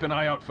have to keep an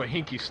eye out for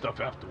hinky stuff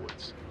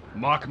afterwards.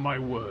 Mark my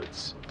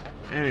words.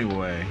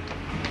 Anyway,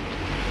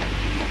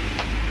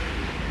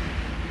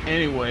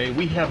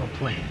 we have a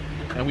plan,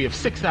 and we have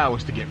 6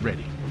 hours to get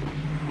ready.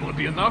 Will it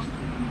be enough?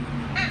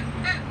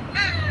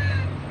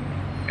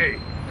 Hey,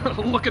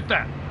 look at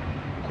that.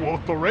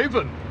 Quoth the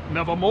raven,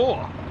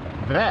 nevermore.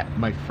 That,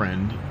 my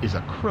friend, is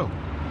a crow.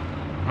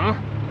 Huh?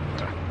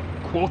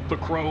 Quoth the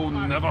crow,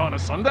 never on a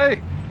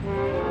Sunday?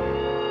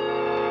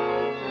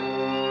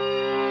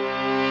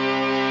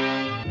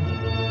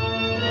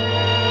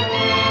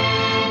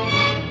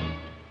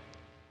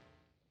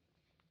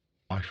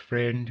 My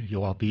friend,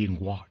 you are being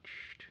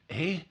watched.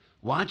 Eh?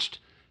 Watched?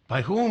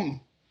 By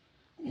whom?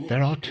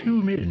 There are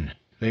 2 men.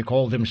 They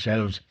call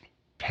themselves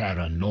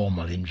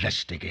paranormal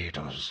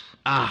investigators.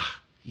 Ah,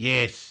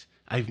 yes.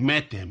 I've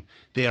met them.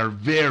 They are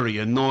very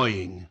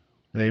annoying.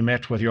 They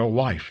met with your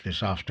wife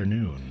this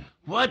afternoon.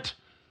 What?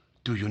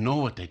 Do you know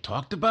what they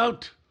talked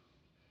about?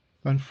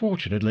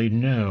 Unfortunately,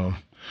 no.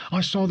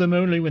 I saw them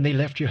only when they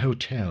left your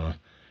hotel.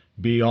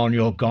 Be on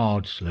your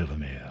guard,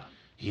 Slawomir.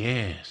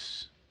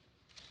 Yes.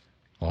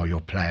 Are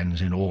your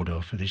plans in order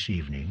for this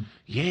evening?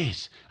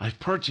 Yes, I've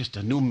purchased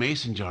a new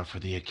mason jar for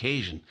the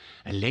occasion.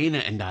 Elena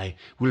and I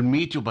will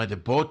meet you by the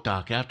boat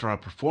dock after our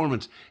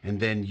performance, and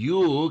then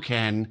you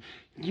can...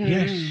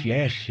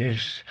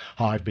 Yes.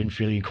 I've been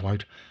feeling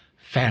quite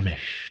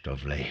famished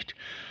of late.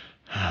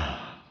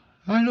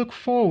 I look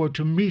forward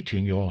to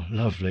meeting your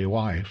lovely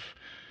wife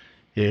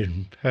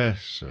in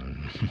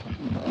person.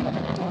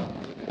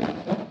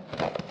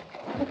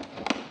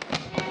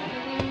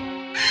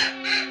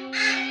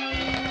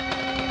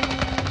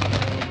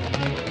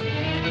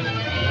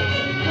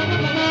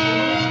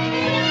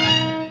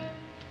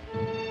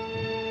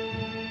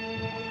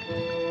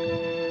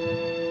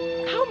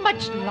 How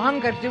much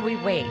longer do we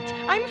wait?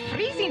 I'm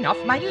freezing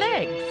off my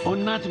legs. Oh,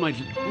 not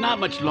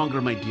much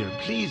longer, my dear.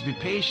 Please be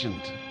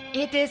patient.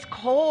 It is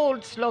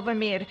cold,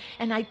 Slawomir,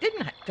 and I did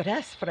not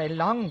dress for a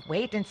long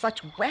wait in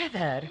such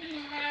weather.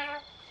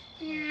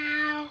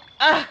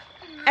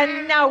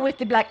 And now with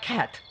the black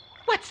cat.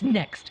 What's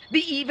next?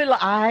 The evil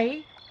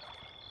eye?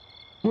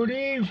 Good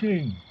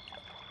evening.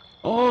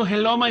 Oh,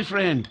 hello, my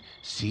friend.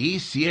 See,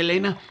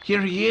 Elena?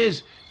 Here he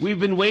is. We've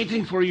been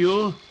waiting for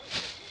you.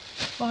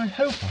 I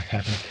hope I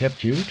haven't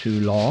kept you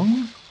too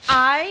long.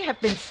 I have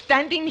been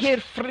standing here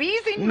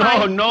freezing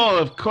No,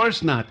 of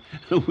course not.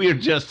 We're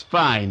just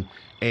fine.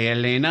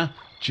 Elena,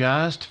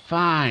 just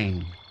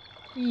fine.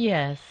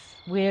 Yes,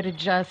 we're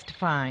just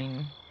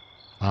fine.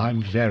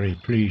 I'm very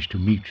pleased to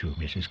meet you,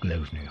 Mrs.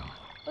 Glovnia.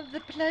 The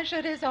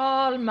pleasure is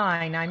all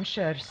mine, I'm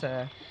sure,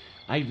 sir.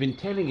 I've been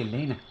telling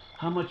Elena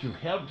how much you've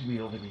helped me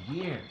over the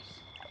years.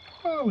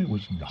 Oh, it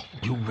was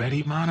nothing. You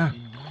ready, Mana?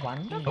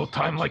 No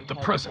time like the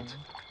present.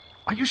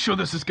 Are you sure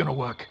this is gonna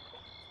work?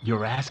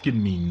 You're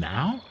asking me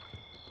now?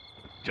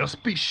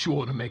 Just be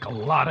sure to make a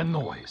lot of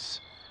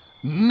noise.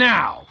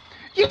 Now!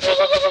 Here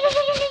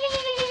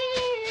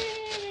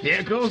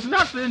goes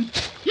nothing.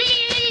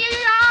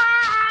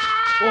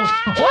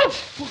 What?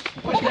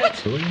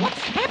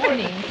 What's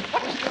happening?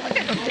 What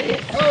is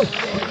this?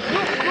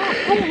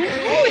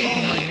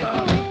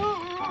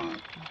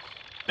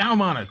 Now,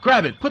 Mana,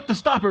 grab it. Put the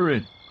stopper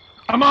in.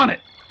 I'm on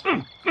it.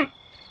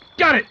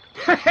 Got it.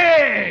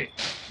 Hey!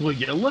 Will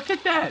you look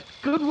at that?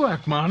 Good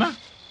work, Mana.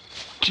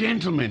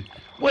 Gentlemen,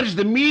 what is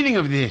the meaning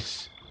of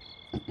this?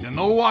 You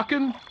know,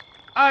 Walken,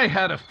 I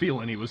had a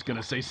feeling he was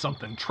gonna say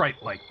something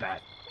trite like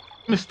that.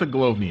 Mr.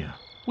 Glovnia,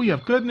 we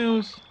have good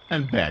news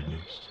and bad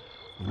news.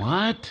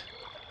 What?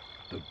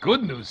 The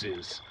good news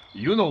is,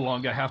 you no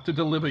longer have to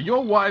deliver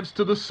your wives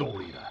to the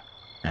Soul Eater.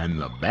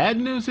 And the bad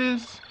news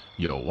is,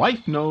 your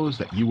wife knows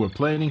that you were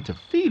planning to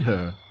feed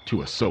her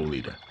to a Soul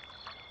Eater.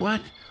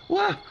 What?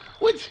 What?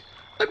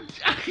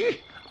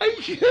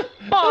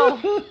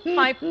 Oh,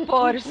 my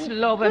poor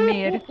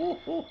Slobomir.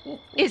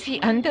 Is he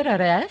under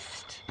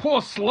arrest?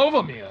 Poor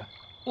Slobomir.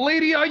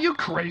 Lady, are you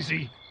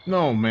crazy?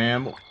 No,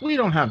 ma'am. We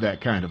don't have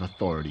that kind of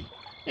authority.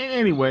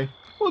 Anyway,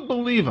 would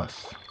believe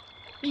us.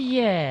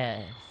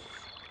 Yes.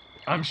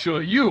 I'm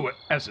sure you,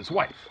 as his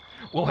wife,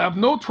 will have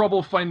no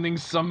trouble finding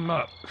some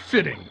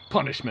fitting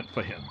punishment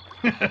for him.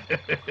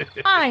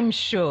 I'm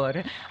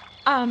sure.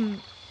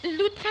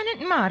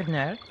 Lieutenant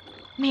Marner,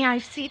 may I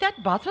see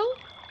that bottle?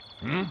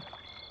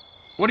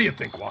 What do you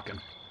think, Walken?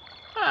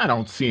 I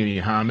don't see any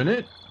harm in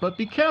it, but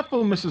be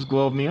careful, Mrs.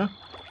 Glovnia.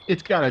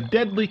 It's got a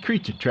deadly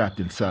creature trapped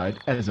inside,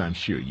 as I'm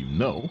sure you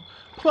know.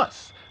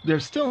 Plus,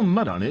 there's still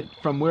mud on it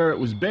from where it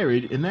was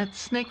buried in that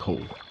snake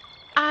hole.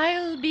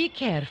 I'll be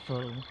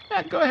careful.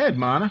 Go ahead,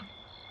 Mana.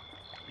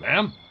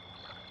 Ma'am?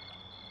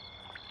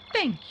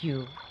 Thank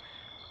you.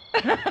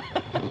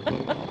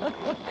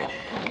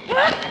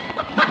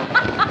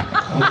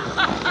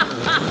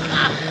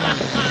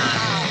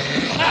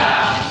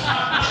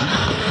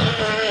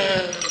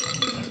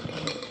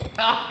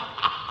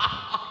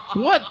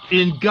 What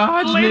in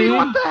God's Lady, name?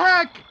 what the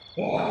heck?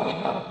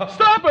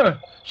 Stop her!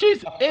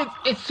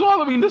 It's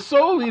swallowing the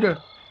Soul Eater.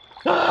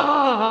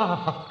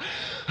 That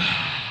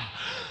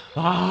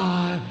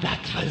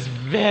was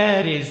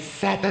very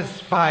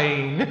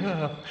satisfying.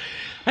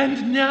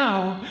 And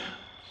now,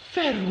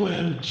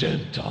 farewell,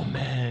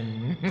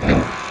 gentlemen.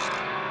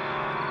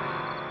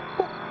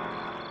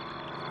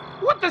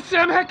 What the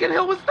Sam Heckin'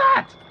 Hill was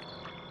that?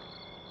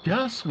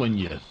 Just when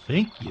you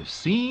think you've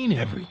seen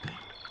everything.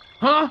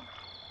 Huh?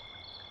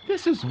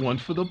 This is one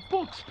for the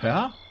books,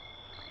 pal.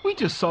 We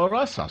just saw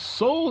us a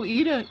Soul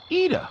Eater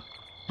eater.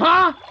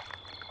 Huh?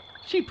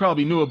 She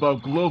probably knew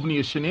about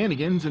Glovnia's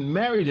shenanigans and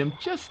married him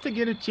just to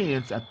get a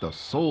chance at the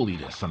Soul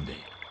Eater someday.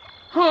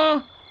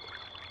 Huh?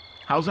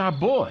 How's our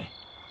boy?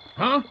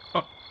 Huh?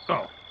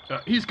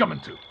 He's coming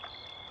too.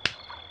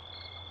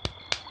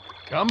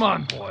 Come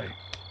on, boy.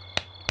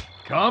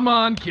 Come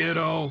on,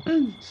 kiddo.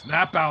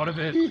 Snap out of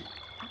it.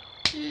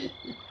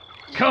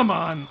 Come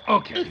on.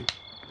 Okay.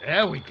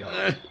 There we go.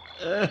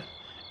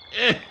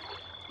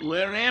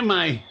 Where am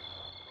I?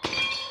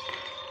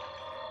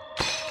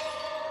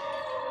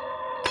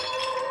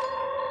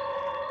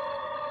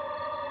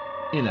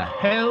 In a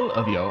hell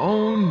of your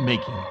own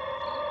making.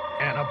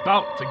 And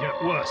about to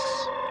get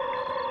worse.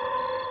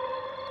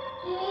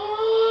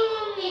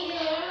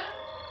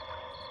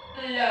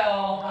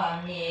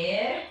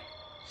 Slobomir.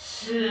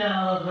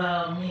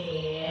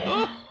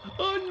 Slobomir.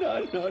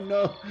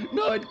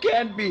 No, it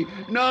can't be.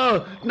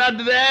 No, not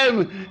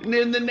them.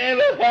 In the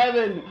name of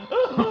heaven.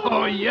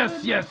 Oh,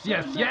 yes.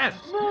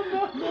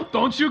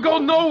 Don't you go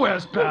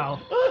nowheres,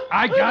 pal.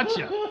 I got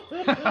you.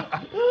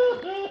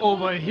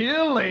 Over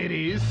here,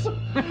 ladies.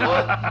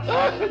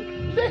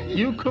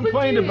 You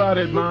complained about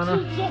it,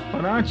 Mana,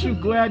 but aren't you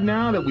glad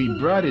now that we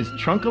brought his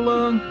trunk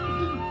along?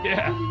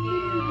 Yeah,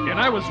 and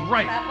I was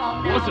right,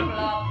 wasn't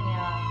I?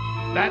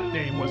 That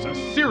dame was a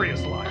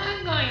serious liar.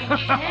 I'm going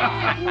to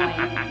have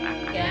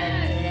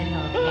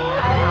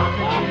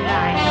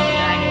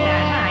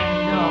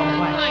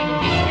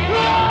you.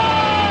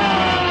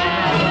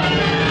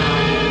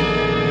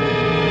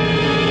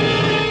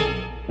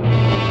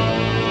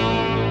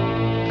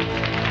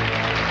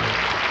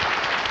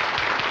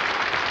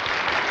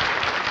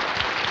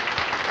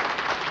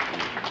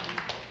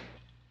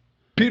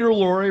 Peter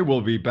Lorre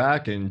will be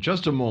back in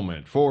just a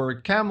moment for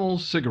Camel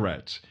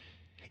Cigarettes.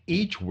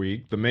 Each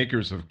week, the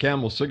makers of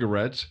Camel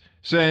cigarettes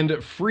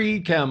send free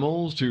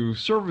Camels to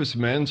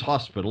servicemen's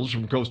hospitals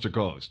from coast to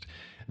coast.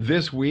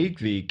 This week,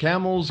 the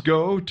Camels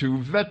go to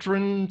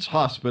veterans'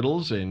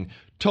 hospitals in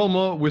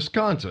Tomah,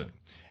 Wisconsin,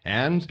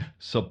 and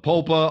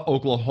Sapulpa,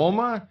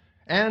 Oklahoma,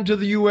 and to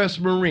the U.S.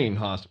 Marine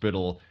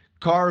Hospital,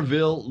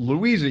 Carville,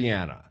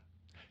 Louisiana.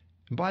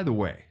 And by the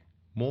way,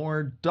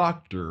 more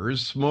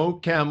doctors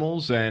smoke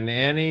Camels than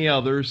any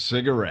other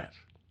cigarette.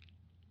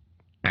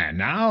 And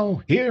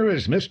now, here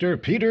is Mr.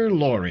 Peter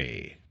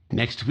Lorre.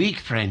 Next week,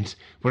 friends,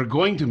 we're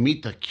going to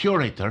meet the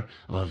curator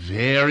of a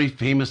very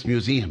famous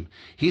museum.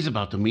 He's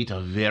about to meet a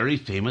very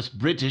famous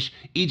British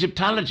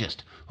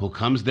Egyptologist who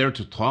comes there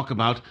to talk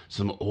about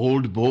some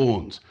old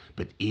bones.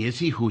 But is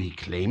he who he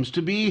claims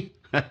to be?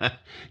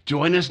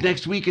 Join us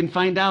next week and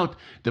find out.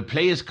 The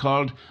play is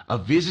called A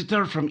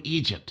Visitor from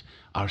Egypt.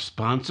 Our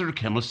sponsor,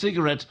 Camel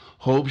Cigarettes,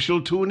 hopes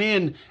you'll tune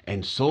in,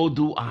 and so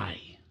do I.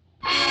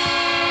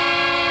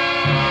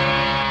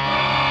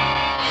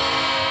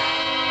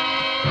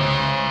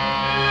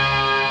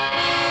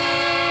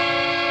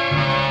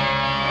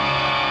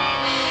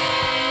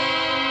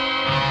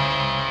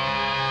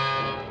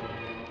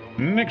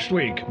 Next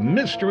week,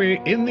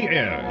 Mystery in the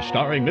Air,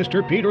 starring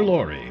Mr. Peter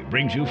Lorre,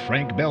 brings you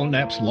Frank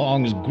Belknap's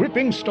Long's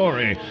gripping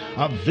story,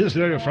 A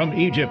Visitor from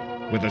Egypt,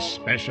 with a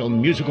special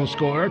musical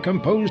score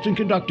composed and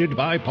conducted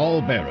by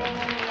Paul Barrett.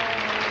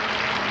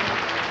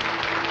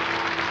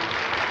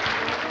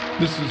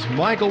 This is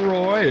Michael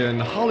Roy in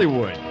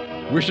Hollywood,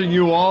 wishing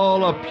you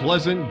all a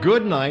pleasant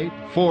good night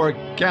for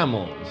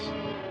Camels.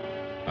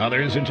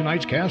 Others in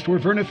tonight's cast were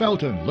Verna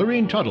Felton,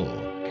 Lorene Tuttle,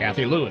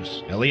 Kathy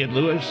Lewis, Elliot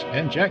Lewis,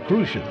 and Jack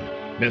Crucian.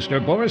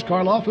 Mr. Boris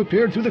Karloff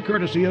appeared through the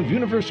courtesy of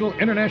Universal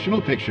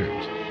International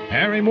Pictures.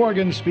 Harry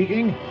Morgan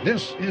speaking.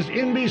 This is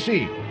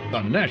NBC,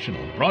 the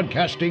National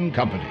Broadcasting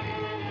Company.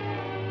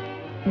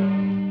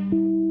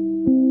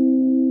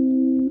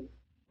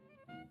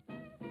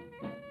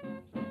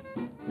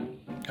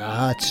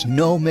 It's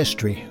no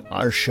mystery.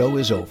 Our show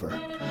is over.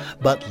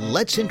 But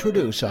let's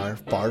introduce our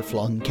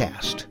far-flung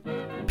cast.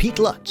 Pete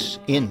Lutz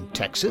in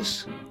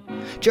Texas.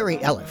 Jerry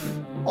Eliff,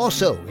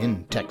 also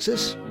in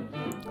Texas.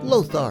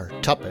 Lothar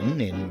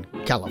Tuppen in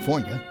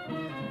California,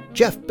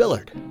 Jeff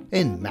Billard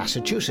in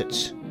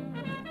Massachusetts,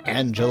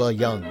 Angela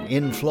Young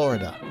in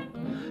Florida,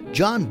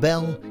 John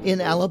Bell in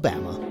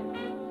Alabama,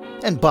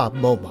 and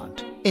Bob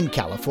Beaumont in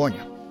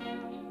California.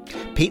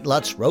 Pete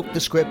Lutz wrote the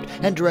script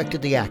and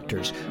directed the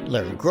actors.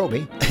 Larry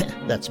Groby,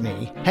 that's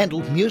me,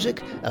 handled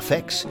music,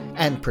 effects,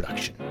 and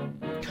production.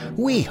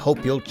 We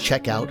hope you'll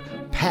check out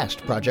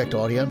past Project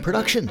Audion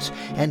productions,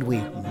 and we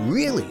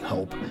really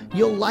hope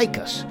you'll like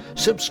us,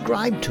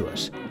 subscribe to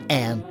us,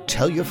 and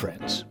tell your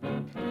friends.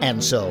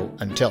 And so,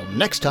 until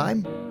next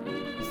time,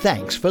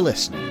 thanks for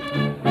listening.